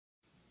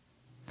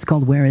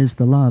called Where Is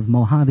the Love?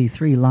 Mojave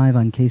 3 live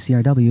on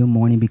KCRW.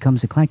 Morning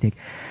Becomes Eclectic.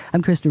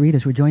 I'm Chris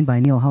Doritas. We're joined by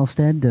Neil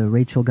Hastead,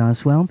 Rachel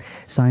Goswell,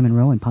 Simon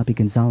Rowe, and Poppy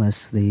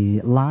Gonzalez.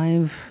 The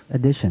live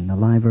edition, the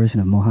live version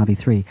of Mojave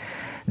 3.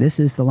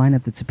 This is the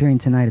lineup that's appearing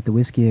tonight at the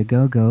Whiskey A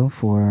Go-Go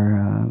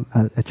for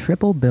a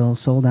triple bill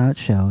sold-out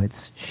show.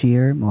 It's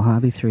Sheer,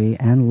 Mojave 3,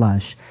 and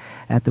Lush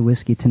at the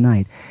Whiskey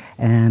tonight.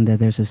 And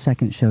there's a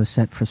second show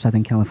set for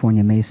Southern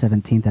California, May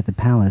 17th at the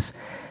Palace.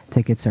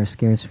 Tickets are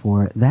scarce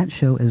for that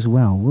show as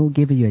well. We'll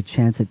give you a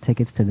chance at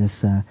tickets to this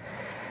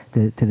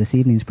to this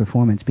evening's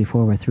performance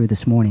before we're through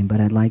this morning.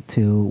 But I'd like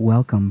to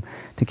welcome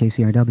to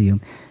KCRW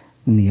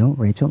Neil,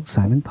 Rachel,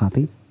 Simon,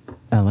 Poppy.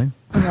 Hello.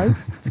 Hello.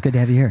 It's good to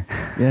have you here.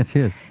 Yeah,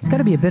 cheers. It's got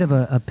to be a bit of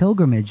a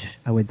pilgrimage,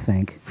 I would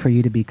think, for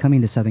you to be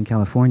coming to Southern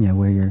California,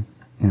 where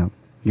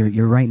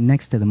you're right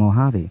next to the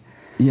Mojave.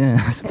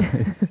 Yeah, I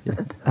suppose.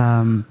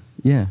 Yeah.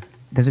 Yeah.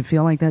 Does it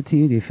feel like that to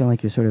you? Do you feel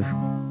like you're sort of...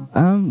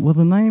 Well,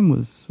 the name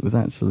was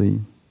actually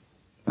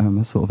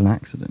a sort of an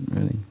accident,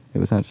 really. It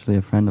was actually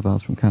a friend of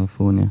ours from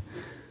California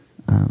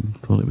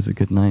thought it was a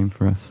good name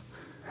for us,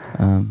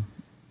 and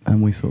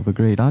we sort of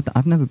agreed.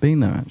 I've never been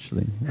there,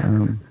 actually.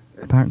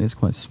 Apparently it's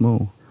quite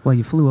small. Well,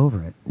 you flew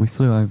over it. We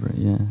flew over it,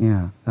 yeah.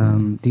 Yeah.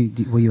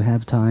 Will you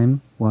have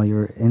time while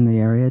you're in the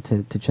area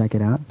to check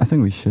it out? I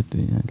think we should do,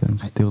 yeah. Go and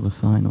steal the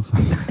sign or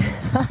something.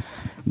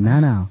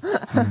 No.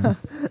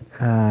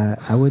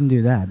 I wouldn't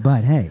do that.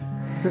 But hey,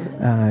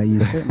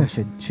 you certainly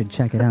should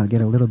check it out.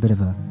 Get a little bit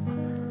of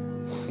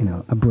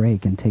a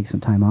break and take some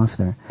time off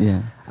there.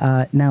 Yeah.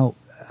 Now,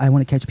 I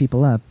want to catch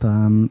people up.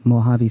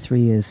 Mojave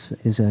 3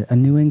 is a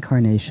new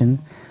incarnation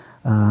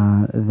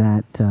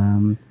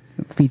that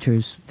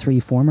features 3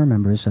 former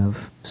members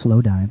of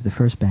Slowdive, the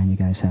first band you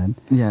guys had.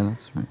 Yeah,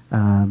 that's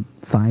right.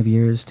 5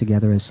 years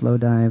together as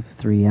Slowdive,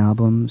 3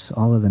 albums,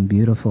 all of them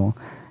beautiful.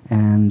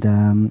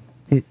 And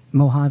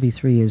Mojave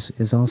 3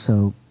 is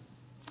also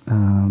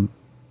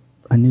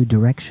a new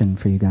direction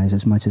for you guys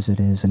as much as it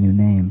is a new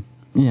name.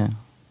 Yeah.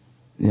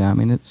 Yeah, I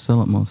mean, it's a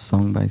lot more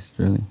song-based,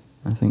 really.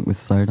 I think with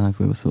Slowdive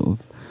we were sort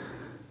of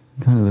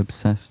kind of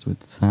obsessed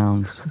with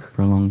sounds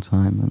for a long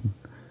time. And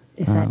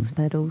effects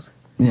pedals.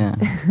 Yeah.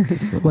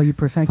 Well, you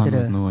perfected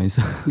a noise.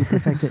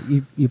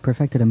 you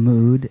perfected a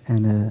mood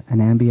and an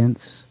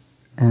ambience,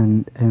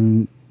 and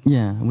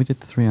yeah, and we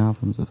did 3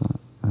 albums of that,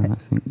 and I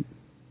think.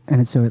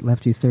 And so it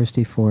left you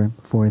thirsty for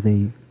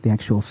the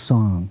actual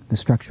song, the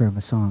structure of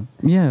a song.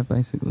 Yeah,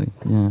 basically.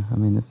 Yeah, I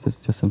mean, it's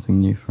just something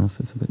new for us.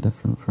 It's a bit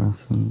different for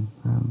us, and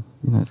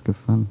it's good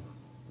fun.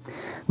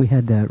 We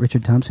had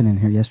Richard Thompson in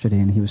here yesterday,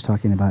 and he was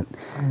talking about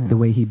the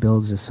way he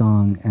builds a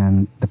song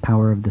and the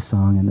power of the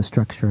song and the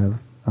structure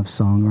of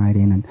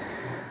songwriting and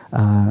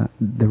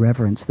the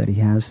reverence that he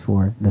has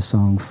for the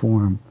song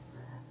form.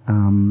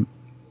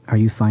 Are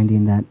you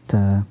finding that,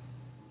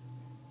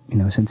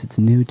 since it's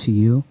new to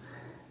you,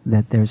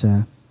 that there's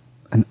an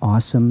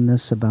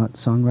awesomeness about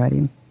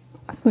songwriting?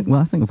 I think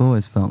I've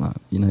always felt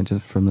that,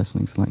 just from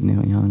listening to like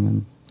Neil Young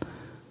and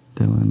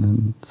Dylan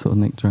and sort of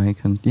Nick Drake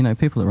and,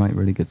 people that write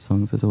really good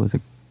songs, there's always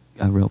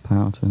a real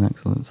power to an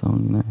excellent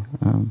song,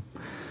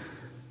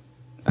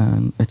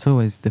 and it's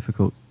always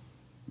difficult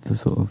to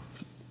sort of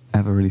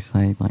ever really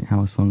say like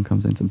how a song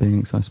comes into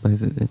being, so I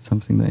suppose it's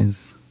something that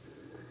it's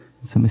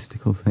a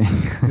mystical thing.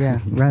 Yeah,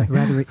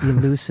 rather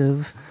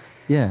elusive.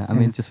 Yeah, I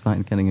mean, just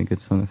getting a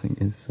good song, I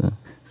think, it's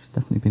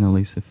definitely been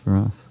elusive for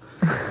us.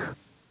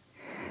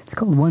 It's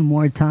called One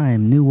More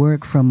Time, new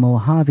work from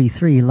Mojave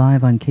 3,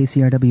 live on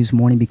KCRW's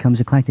Morning Becomes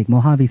Eclectic.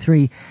 Mojave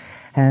 3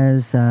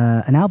 has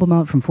an album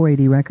out from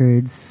 4AD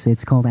Records.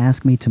 It's called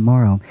Ask Me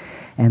Tomorrow,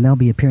 and they'll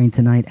be appearing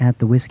tonight at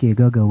the Whiskey A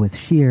Go-Go with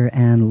Sheer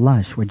and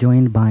Lush. We're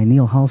joined by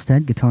Neil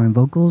Halstead, guitar and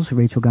vocals,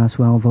 Rachel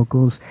Goswell,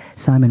 vocals,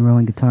 Simon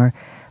Rowe, guitar,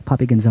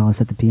 Poppy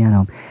Gonzalez at the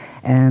piano.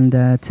 And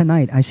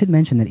tonight, I should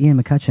mention that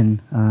Ian McCutcheon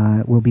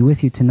will be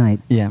with you tonight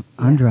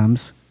on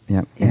drums.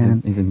 Yeah,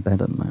 he's in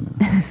bed at the moment.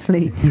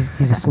 Asleep. He's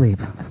asleep.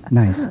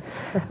 Nice.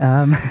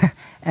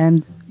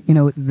 And,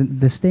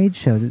 the stage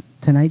show, the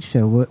tonight's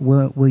show,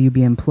 will you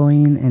be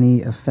employing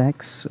any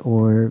effects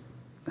or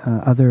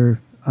other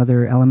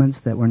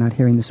elements that we're not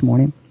hearing this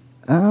morning?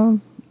 Well,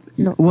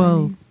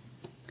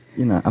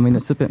 I mean,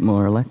 it's a bit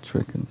more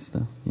electric and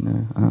stuff,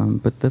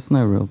 but there's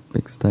no real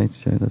big stage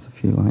show. There's a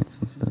few lights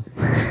and stuff.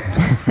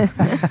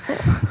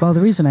 Well, the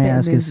reason I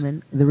ask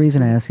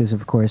is,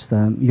 of course,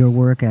 your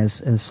work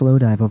as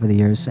Slowdive over the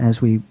years,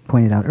 as we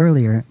pointed out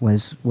earlier,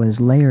 was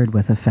layered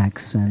with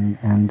effects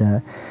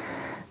and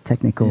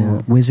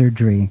technical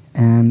wizardry,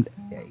 and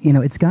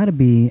it's got to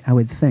be, I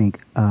would think,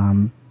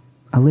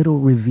 a little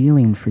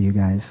revealing for you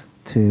guys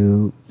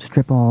to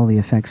strip all the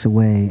effects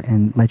away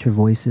and let your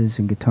voices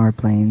and guitar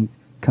playing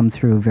come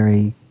through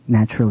very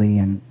naturally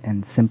and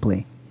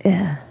simply.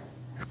 Yeah,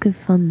 it's good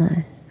fun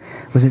though.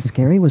 Was it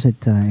scary? Was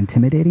it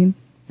intimidating?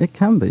 It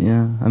can be,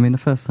 yeah. I mean, the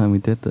first time we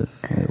did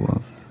this, it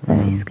was.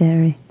 Very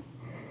scary.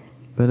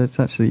 But it's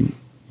actually,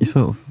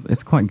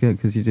 it's quite good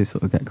because you do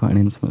sort of get quite an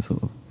intimate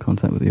sort of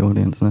contact with the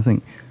audience. And I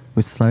think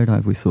with slow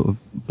dive, we sort of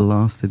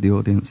blasted the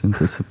audience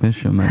into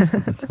submission most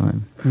of the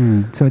time.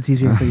 So it's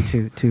easier for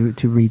you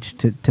to reach,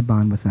 to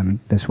bond with them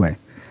this way.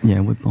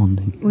 Yeah, we're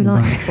bonding. We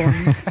like to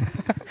bond.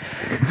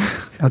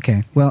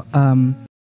 Okay, well,